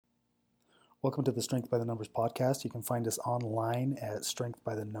Welcome to the Strength by the Numbers podcast. You can find us online at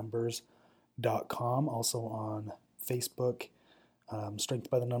strengthbythenumbers.com, also on Facebook,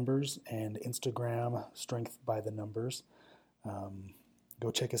 Strength by the Numbers, and Instagram, Strength by the Numbers. Go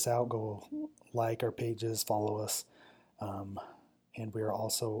check us out. Go like our pages, follow us. And we are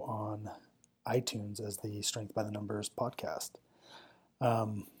also on iTunes as the Strength by the Numbers podcast.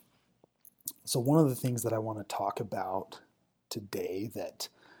 So one of the things that I want to talk about today that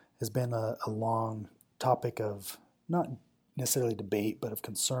has been a long topic of not necessarily debate, but of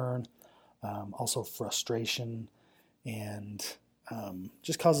concern, also frustration, and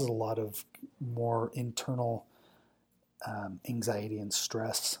just causes a lot of more internal anxiety and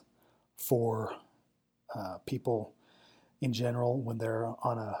stress for people in general when they're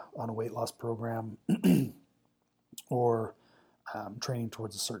on a weight loss program or training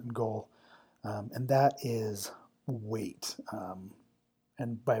towards a certain goal, and that is weight.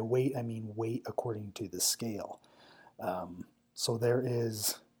 And by weight, I mean weight according to the scale. So there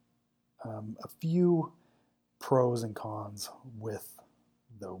is a few pros and cons with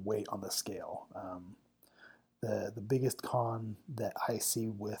the weight on the scale. The biggest con that I see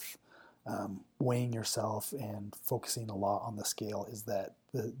with weighing yourself and focusing a lot on the scale is that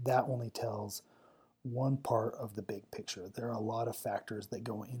that only tells one part of the big picture. There are a lot of factors that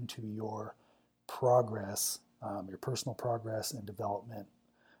go into your progress, your personal progress and development,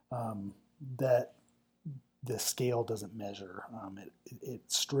 that the scale doesn't measure. It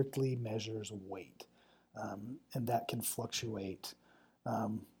strictly measures weight, and that can fluctuate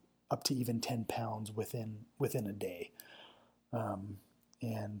up to even 10 pounds within a day.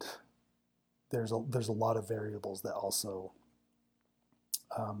 And there's a lot of variables that also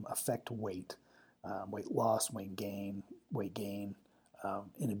affect weight loss, weight gain,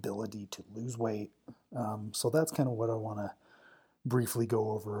 inability to lose weight. So that's kind of what I want to briefly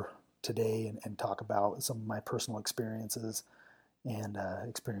go over today and talk about some of my personal experiences and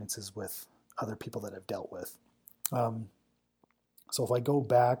experiences with other people that I've dealt with. So if I go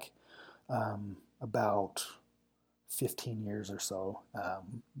back about 15 years or so,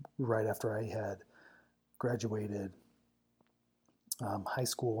 right after I had graduated high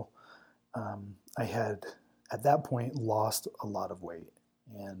school, I had at that point lost a lot of weight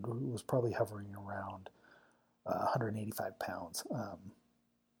and was probably hovering around 185 pounds.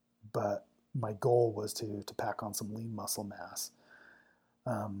 But my goal was to pack on some lean muscle mass.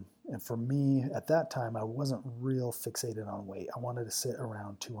 And for me, at that time, I wasn't real fixated on weight. I wanted to sit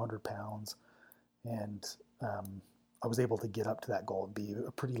around 200 pounds, and I was able to get up to that goal and be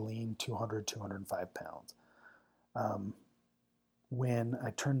a pretty lean 205 pounds. When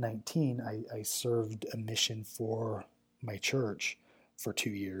I turned 19, I served a mission for my church for 2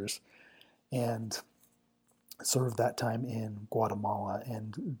 years, and served that time in Guatemala.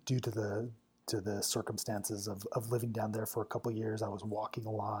 And due to the circumstances of living down there for a couple of years, I was walking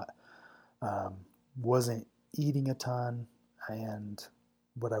a lot, wasn't eating a ton, and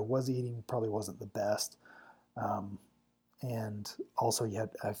what I was eating probably wasn't the best. And also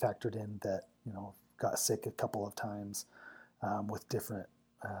I factored in that, got sick a couple of times with different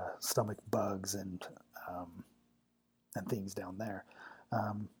stomach bugs and things down there.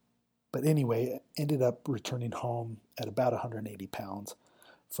 But anyway, ended up returning home at about 180 pounds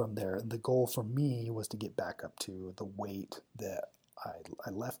from there. And the goal for me was to get back up to the weight that I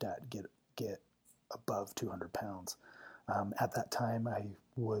left at, get above 200 pounds. At that time, I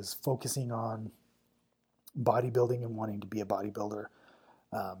was focusing on bodybuilding and wanting to be a bodybuilder.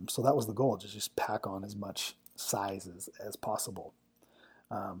 So that was the goal, just pack on as much size as possible.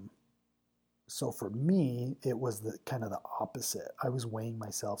 So for me, it was the kind of the opposite. I was weighing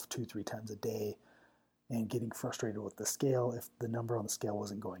myself 2-3 times a day and getting frustrated with the scale if the number on the scale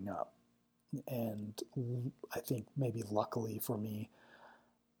wasn't going up. And I think maybe luckily for me,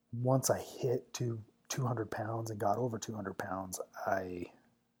 once I hit 200 pounds and got over 200 pounds, I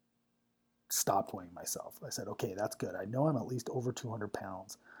stopped weighing myself. I said, okay, that's good. I know I'm at least over 200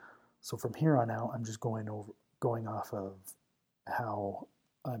 pounds. So from here on out, I'm just going off of how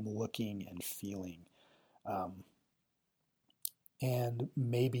I'm looking and feeling, and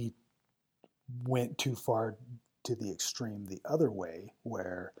maybe went too far to the extreme the other way,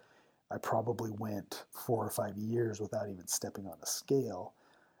 where I probably went 4 or 5 years without even stepping on a scale,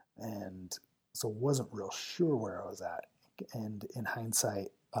 and so wasn't real sure where I was at. And in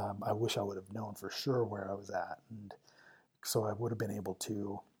hindsight, I wish I would have known for sure where I was at, and so I would have been able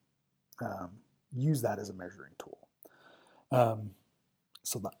to use that as a measuring tool.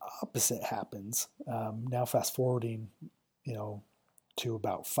 So the opposite happens. Now fast forwarding, to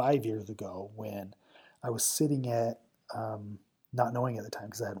about 5 years ago, when I was sitting at not knowing at the time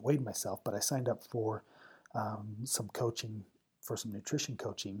because I hadn't weighed myself, but I signed up for some coaching, for some nutrition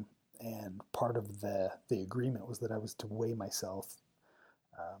coaching, and part of the agreement was that I was to weigh myself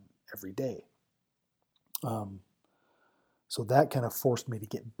every day. Um, so that kind of forced me to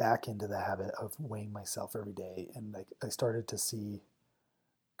get back into the habit of weighing myself every day, and I started to see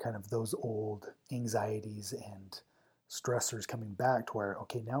kind of those old anxieties and stressors coming back to where,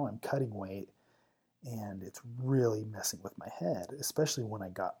 okay, now I'm cutting weight and it's really messing with my head, especially when I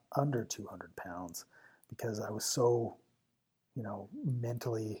got under 200 pounds because I was so,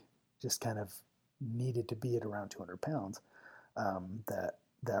 mentally just kind of needed to be at around 200 pounds,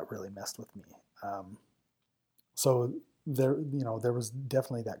 that really messed with me. So there was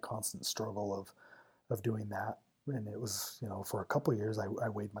definitely that constant struggle of doing that. And it was, for a couple of years, I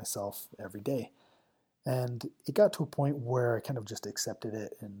weighed myself every day. And it got to a point where I kind of just accepted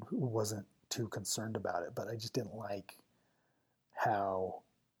it and wasn't too concerned about it. But I just didn't like how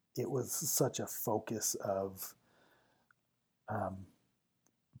it was such a focus of um,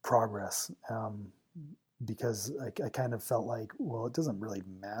 progress, because I kind of felt like, well, it doesn't really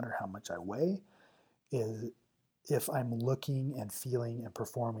matter how much I weigh, is if I'm looking and feeling and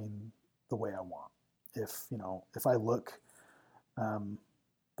performing the way I want. If I look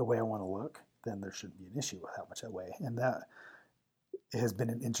the way I want to look, then there shouldn't be an issue with how much I weigh. And that has been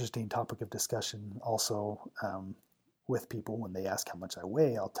an interesting topic of discussion also, with people when they ask how much I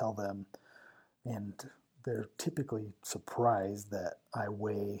weigh. I'll tell them, and they're typically surprised that I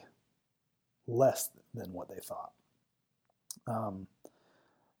weigh less than what they thought. Um,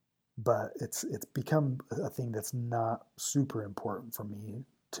 but it's become a thing that's not super important for me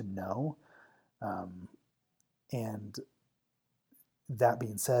to know. Um, and that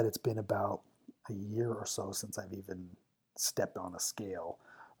being said, it's been about a year or so since I've even stepped on a scale.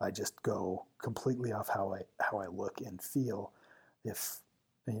 I just go completely off how I look and feel. If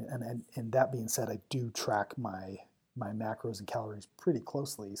and that being said, I do track my macros and calories pretty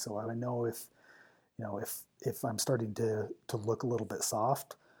closely, so I know if I'm starting to look a little bit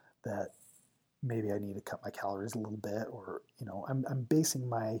soft, that maybe I need to cut my calories a little bit, or I'm basing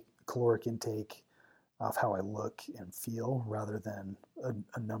my caloric intake off how I look and feel rather than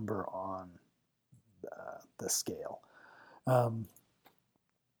a number on the scale. Um,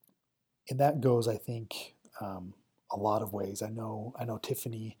 and that goes, I think, a lot of ways. I know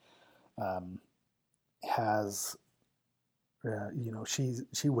Tiffany um, has,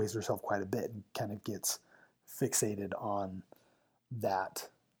 she weighs herself quite a bit and kind of gets fixated on that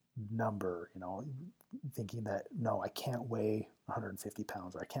number, thinking that no, I can't weigh 150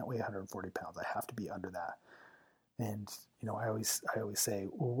 pounds or I can't weigh 140 pounds. I have to be under that. And I always say,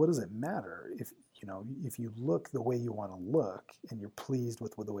 well, what does it matter if you look the way you want to look and you're pleased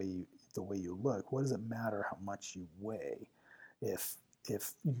with the way you look? What does it matter how much you weigh if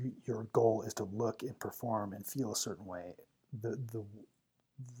your goal is to look and perform and feel a certain way? The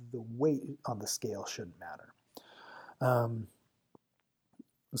weight on the scale shouldn't matter.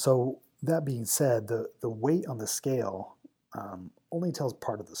 So that being said, the weight on the scale only tells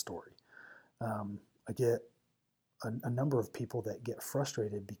part of the story. I get a number of people that get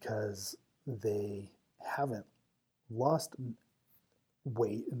frustrated because they haven't lost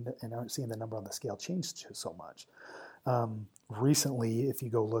weight and aren't seeing the number on the scale change so much. Recently, if you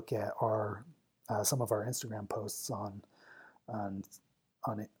go look at some of our Instagram posts on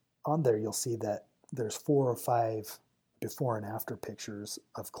on it on there, you'll see that there's 4 or 5 before and after pictures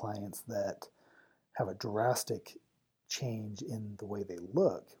of clients that have a drastic change in the way they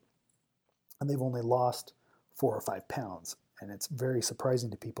look, and they've only lost 4 or 5 pounds. And it's very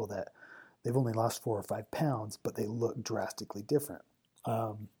surprising to people that they've only lost 4 or 5 pounds, but they look drastically different.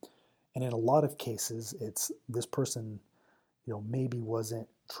 And in a lot of cases, it's this person, maybe wasn't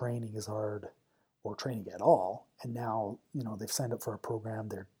training as hard or training at all, and now they've signed up for a program.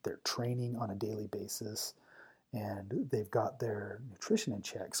 They're training on a daily basis, and they've got their nutrition in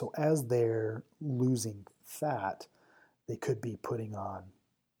check. So as they're losing fat, they could be putting on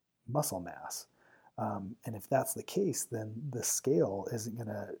muscle mass. And if that's the case, then the scale isn't going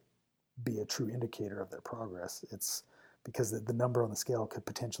to be a true indicator of their progress. It's because the number on the scale could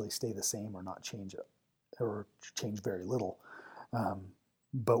potentially stay the same or not change it, or change very little.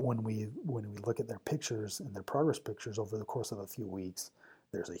 But when we look at their pictures and their progress pictures over the course of a few weeks,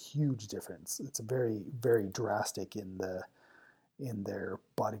 there's a huge difference. It's a very, very drastic in their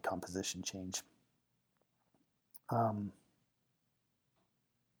body composition change.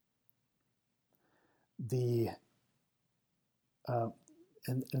 The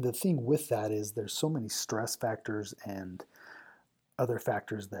and the thing with that is there's so many stress factors and other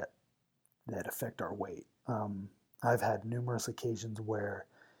factors that affect our weight. I've had numerous occasions where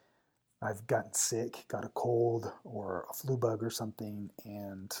I've gotten sick, got a cold or a flu bug or something,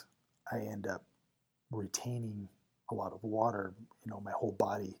 and I end up retaining a lot of water. My whole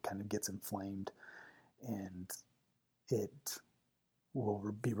body kind of gets inflamed, and it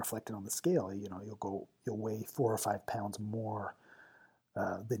will be reflected on the scale. You'll weigh 4 or 5 pounds more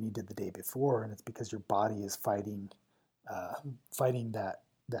than you did the day before, and it's because your body is fighting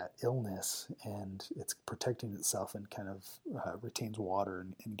that illness, and it's protecting itself and kind of retains water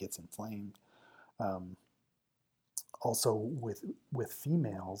and gets inflamed. Um, Also, with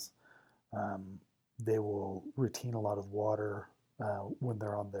females, um, they will retain a lot of water when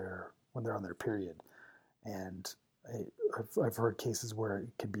they're on their period, and I've heard cases where it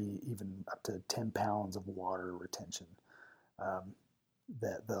could be even up to 10 pounds of water retention um,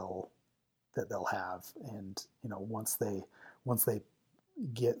 that they'll have, and once they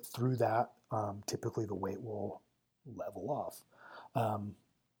get through that, typically the weight will level off. Um,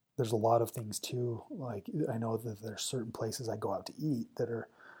 there's a lot of things too. Like I know that there's certain places I go out to eat that are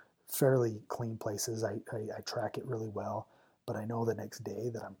fairly clean places. I track it really well, but I know the next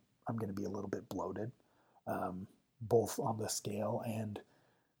day that I'm going to be a little bit bloated, um, both on the scale and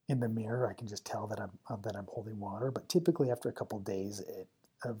in the mirror. I can just tell that I'm holding water. But typically after a couple of days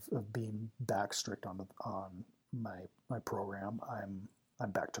of being back strict on my program,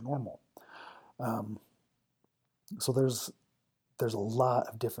 I'm back to normal. Um, so there's a lot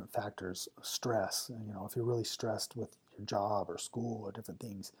of different factors of stress. And, if you're really stressed with your job or school or different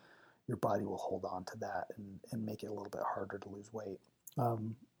things, your body will hold on to that and make it a little bit harder to lose weight.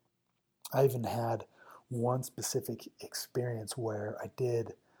 Um, I even had one specific experience where I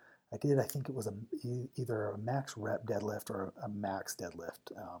think it was either a max rep deadlift or a max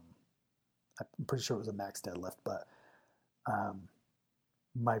deadlift. I'm pretty sure it was a max deadlift, but um,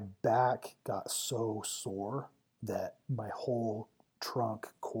 my back got so sore that my whole trunk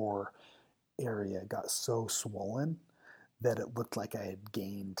core area got so swollen that it looked like I had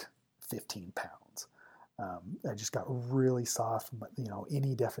gained 15 pounds. I just got really soft.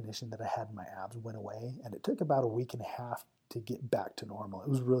 Any definition that I had in my abs went away, and it took about a week and a half to get back to normal. It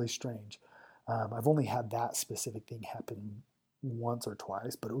was really strange. I've only had that specific thing happen once or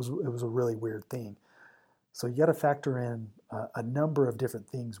twice, but it was a really weird thing. So you got to factor in a number of different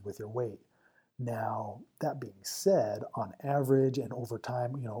things with your weight. Now, that being said, on average and over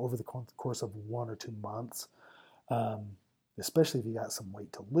time, over the course of 1 or 2 months, um, especially if you got some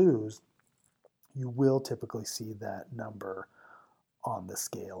weight to lose, you will typically see that number on the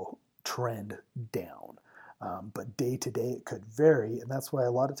scale trend down. But day to day, it could vary, and that's why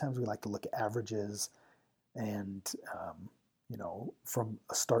a lot of times we like to look at averages and from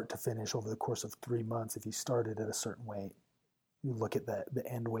a start to finish over the course of 3 months. If you started at a certain weight, you look at the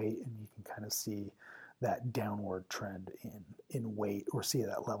end weight, and you can kind of see that downward trend in weight, or see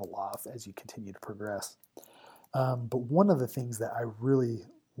that level off as you continue to progress. But one of the things that I really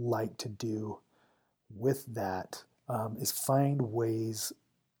like to do with that is find ways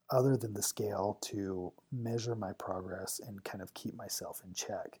other than the scale to measure my progress and kind of keep myself in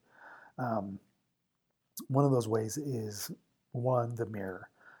check. Um, One of those ways is the mirror.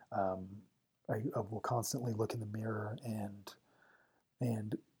 Um, I will constantly look in the mirror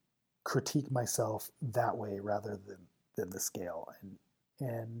and critique myself that way rather than the scale,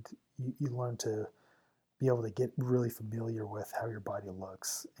 and you learn to be able to get really familiar with how your body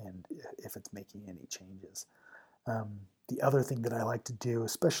looks and if it's making any changes. Um, the other thing that I like to do,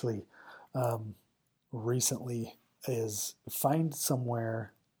 especially um, recently, is find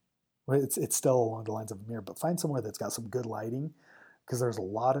somewhere. Well, it's still along the lines of a mirror, but find somewhere that's got some good lighting, because there's a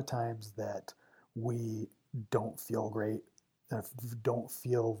lot of times that we don't feel great, don't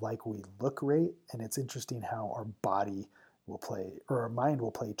feel like we look great, and it's interesting how our body will play, or our mind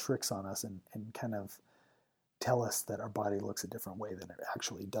will play tricks on us and kind of tell us that our body looks a different way than it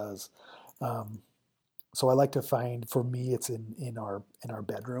actually does. Um, so I like to find, for me, it's in our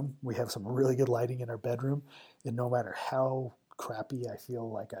bedroom. We have some really good lighting in our bedroom, and no matter how crappy I feel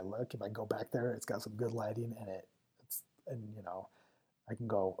like I look, if I go back there, it's got some good lighting, and I can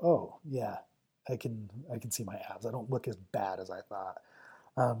go, oh yeah, I can see my abs. I don't look as bad as I thought.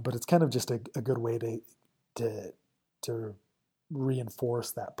 But it's kind of just a good way to to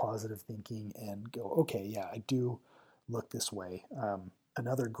reinforce that positive thinking and go, okay, yeah, I do look this way.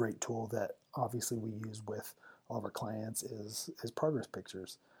 Another great tool that obviously we use with all of our clients is progress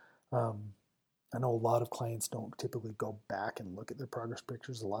pictures. Um, I know a lot of clients don't typically go back and look at their progress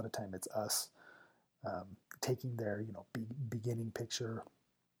pictures. A lot of time it's us um, taking their beginning picture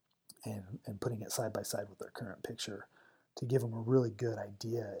and putting it side by side with their current picture to give them a really good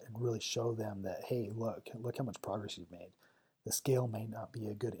idea and really show them that, hey, look how much progress you've made. The scale may not be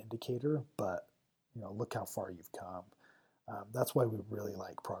a good indicator, but look how far you've come. That's why we really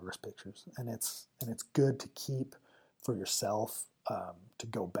like progress pictures, and it's good to keep for yourself, to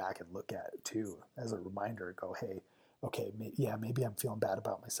go back and look at it too as a reminder. Go, hey, okay, maybe I'm feeling bad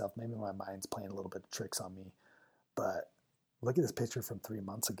about myself. Maybe my mind's playing a little bit of tricks on me, but look at this picture from 3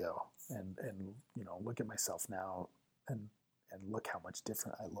 months ago, and look at myself now, and look how much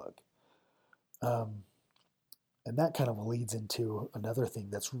different I look. And that kind of leads into another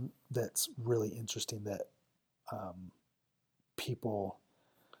thing that's really interesting that people,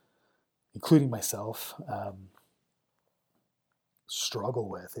 including myself, struggle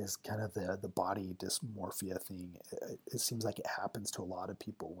with, is kind of the body dysmorphia thing. It seems like it happens to a lot of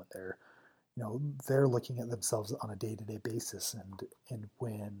people when they're looking at themselves on a day-to-day basis, and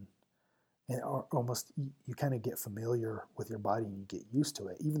when and almost you kind of get familiar with your body and you get used to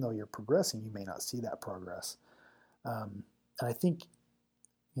it. Even though you're progressing, you may not see that progress. And I think,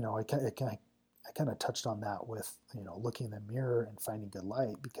 I kind of touched on that with, looking in the mirror and finding good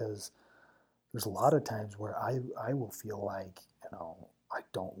light, because there's a lot of times where I will feel like, I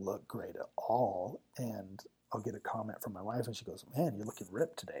don't look great at all. And I'll get a comment from my wife and she goes, man, you're looking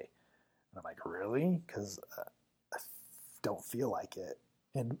ripped today. And I'm like, really? Because I don't feel like it.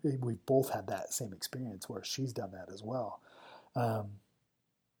 And we've both had that same experience where she's done that as well.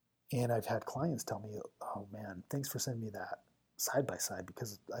 And I've had clients tell me, oh man, thanks for sending me that side by side,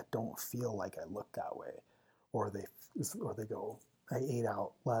 because I don't feel like I look that way. Or they go, I ate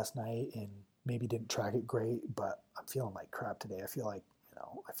out last night and maybe didn't track it great, but I'm feeling like crap today. I feel like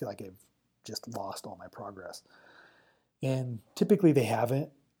I've just lost all my progress. And typically they haven't,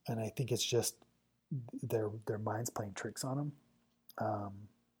 and I think it's just their mind's playing tricks on them.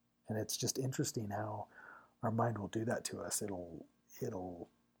 And it's just interesting how our mind will do that to us.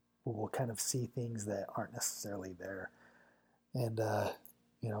 We'll kind of see things that aren't necessarily there. And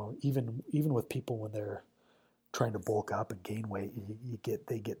even with people when they're trying to bulk up and gain weight,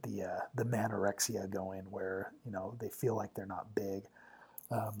 they get the manorexia going, where they feel like they're not big.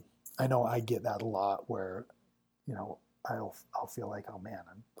 I know I get that a lot, where I'll feel like, oh man,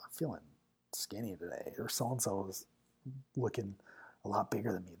 I'm feeling skinny today, or so and so is looking a lot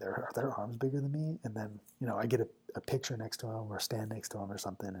bigger than me. Are their arms bigger than me? And then I get a picture next to him or stand next to him or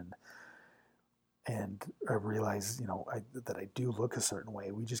something, and I realize that I do look a certain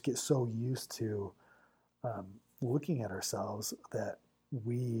way. We just get so used to looking at ourselves that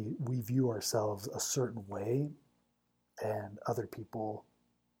we view ourselves a certain way, and other people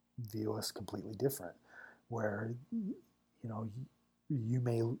view us completely different. Where you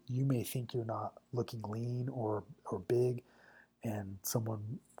may think you're not looking lean or big, and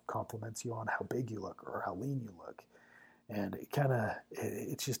someone compliments you on how big you look or how lean you look. And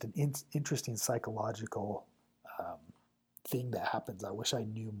it's just an interesting psychological thing that happens. I wish I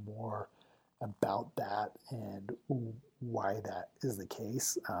knew more about that and why that is the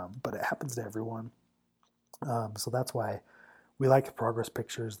case, but it happens to everyone. So that's why we like the progress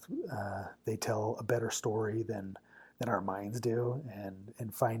pictures. They tell a better story than our minds do,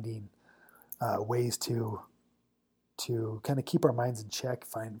 and finding ways to kind of keep our minds in check,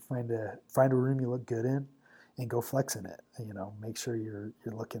 find a room you look good in, and go flex in it. Make sure you're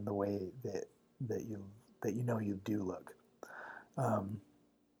looking the way that you do look.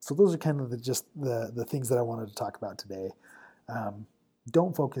 So those are kind of the things that I wanted to talk about today.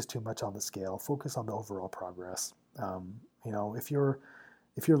 Don't focus too much on the scale. Focus on the overall progress. If you're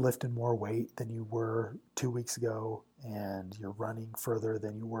lifting more weight than you were 2 weeks ago, and you're running further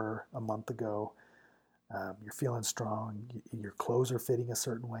than you were a month ago, you're feeling strong, your clothes are fitting a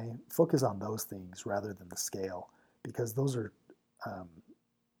certain way, focus on those things rather than the scale, because those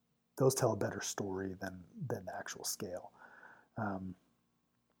tell a better story than the actual scale.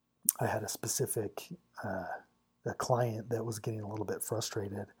 I had a specific a client that was getting a little bit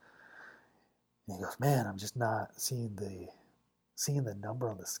frustrated, and he goes, man, I'm just not seeing the number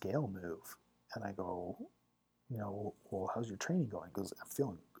on the scale move. And I go, well, how's your training going? He goes, I'm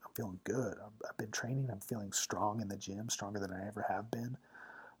feeling good. I've been training. I'm feeling strong in the gym, stronger than I ever have been.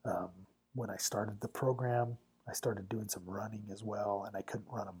 When I started the program, I started doing some running as well, and I couldn't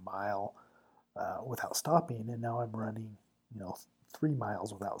run a mile without stopping, and now I'm running, 3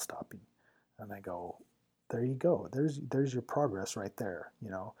 miles without stopping. And I go, there you go. There's your progress right there.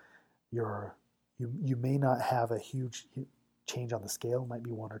 You may not have a huge change on the scale, might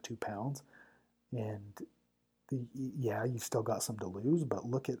be 1 or 2 pounds, and you've still got some to lose, but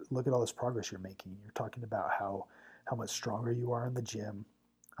look at all this progress you're making. You're talking about how much stronger you are in the gym.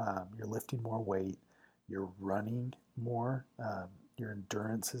 You're lifting more weight. you're running more, your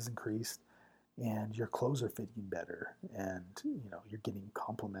endurance is increased, and your clothes are fitting better, and you're getting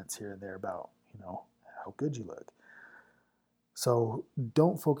compliments here and there about how good you look. So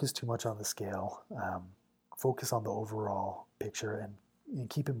don't focus too much on the scale. Focus on the overall picture, and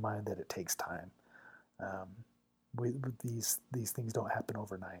keep in mind that it takes time. Um, these things don't happen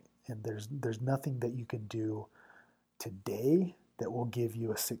overnight, and there's nothing that you can do today that will give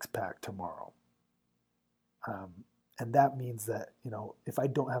you a six pack tomorrow. And that means that if I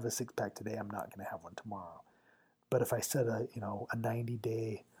don't have a six pack today, I'm not going to have one tomorrow. But if I set a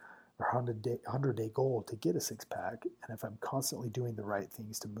 90-day or 100-day goal to get a six pack, and if I'm constantly doing the right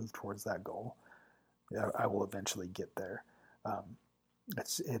things to move towards that goal, I will eventually get there.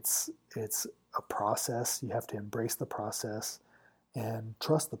 It's a process. You have to embrace the process and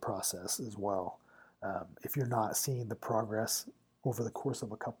trust the process as well. If you're not seeing the progress over the course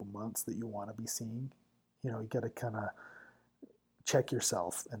of a couple months that you want to be seeing, you got to kind of check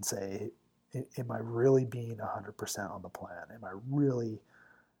yourself and say, am I really being 100% on the plan? Am I really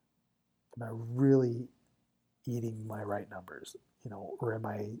eating my right numbers? Or am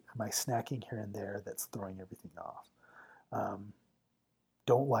I snacking here and there that's throwing everything off?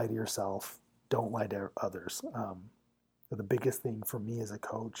 Don't lie to yourself. Don't lie to others. The biggest thing for me as a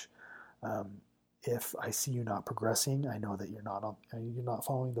coach, if I see you not progressing, I know that you're not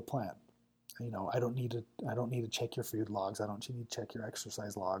following the plan. I don't need to check your food logs. I don't need to check your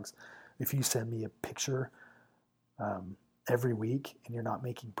exercise logs. If you send me a picture every week and you're not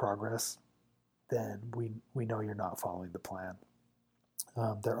making progress, then we know you're not following the plan.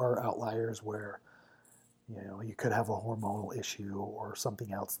 There are outliers where you could have a hormonal issue or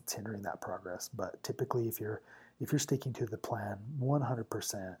something else that's hindering that progress. But typically, if you're sticking to the plan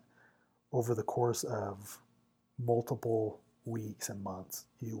 100% over the course of multiple weeks and months,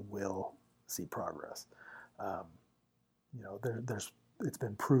 you will see progress. It's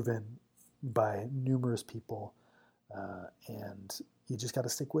been proven by numerous people, and you just got to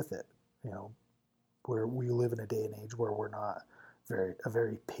stick with it. Where we live in a day and age where we're not a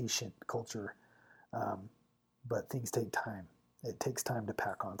very patient culture, but things take time. It takes time to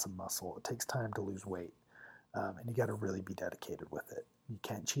pack on some muscle. It takes time to lose weight, and you got to really be dedicated with it. You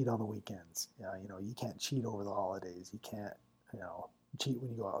can't cheat on the weekends. You can't cheat over the holidays. You can't cheat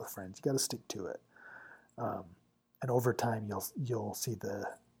when you go out with friends. You got to stick to it, and over time you'll see the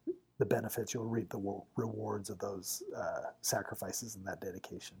benefits. You'll reap the rewards of those sacrifices and that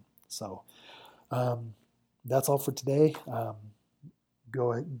dedication. So that's all for today.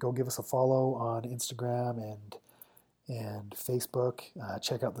 Go give us a follow on Instagram and Facebook.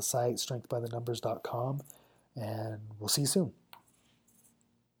 Check out the site strengthbythenumbers.com, and we'll see you soon.